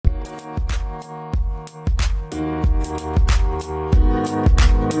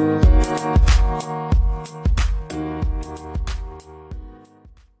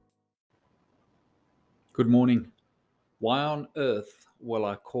Good morning. Why on earth will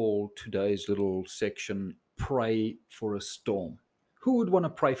I call today's little section Pray for a Storm? Who would want to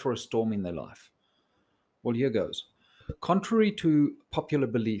pray for a storm in their life? Well, here goes. Contrary to popular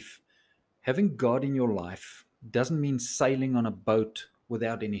belief, having God in your life doesn't mean sailing on a boat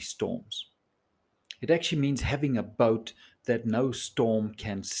without any storms. It actually means having a boat that no storm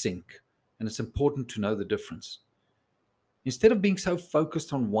can sink. And it's important to know the difference. Instead of being so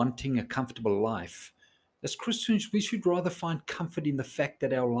focused on wanting a comfortable life, as Christians, we should rather find comfort in the fact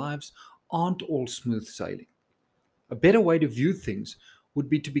that our lives aren't all smooth sailing. A better way to view things would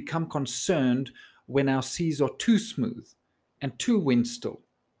be to become concerned when our seas are too smooth and too wind still.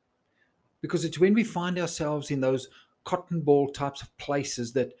 Because it's when we find ourselves in those cotton ball types of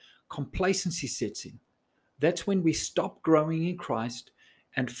places that complacency sets in. That's when we stop growing in Christ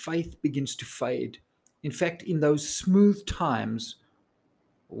and faith begins to fade. In fact, in those smooth times,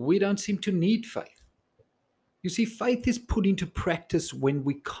 we don't seem to need faith. You see, faith is put into practice when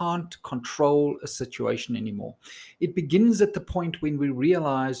we can't control a situation anymore. It begins at the point when we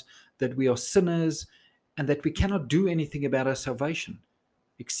realize that we are sinners and that we cannot do anything about our salvation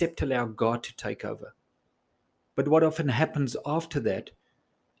except allow God to take over. But what often happens after that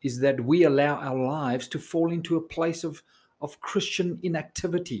is that we allow our lives to fall into a place of Christian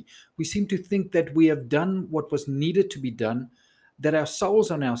inactivity. We seem to think that we have done what was needed to be done, that our souls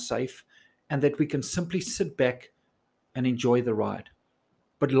are now safe, and that we can simply sit back and enjoy the ride.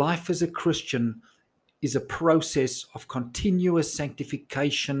 But life as a Christian is a process of continuous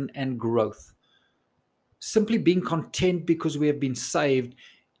sanctification and growth. Simply being content because we have been saved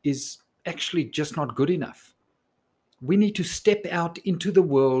is actually just not good enough. We need to step out into the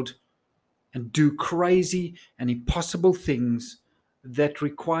world and do crazy and impossible things that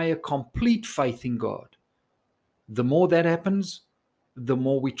require complete faith in God. The more that happens, the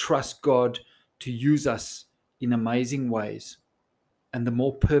more we trust God to use us in amazing ways, and the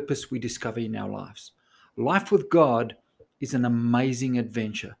more purpose we discover in our lives. Life with God is an amazing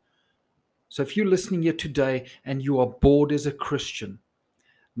adventure. So if you're listening here today and you are bored as a Christian,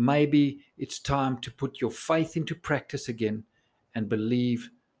 maybe it's time to put your faith into practice again and believe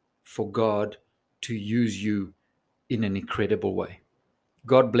for God to use you in an incredible way.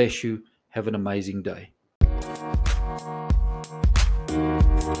 God bless you. Have an amazing day.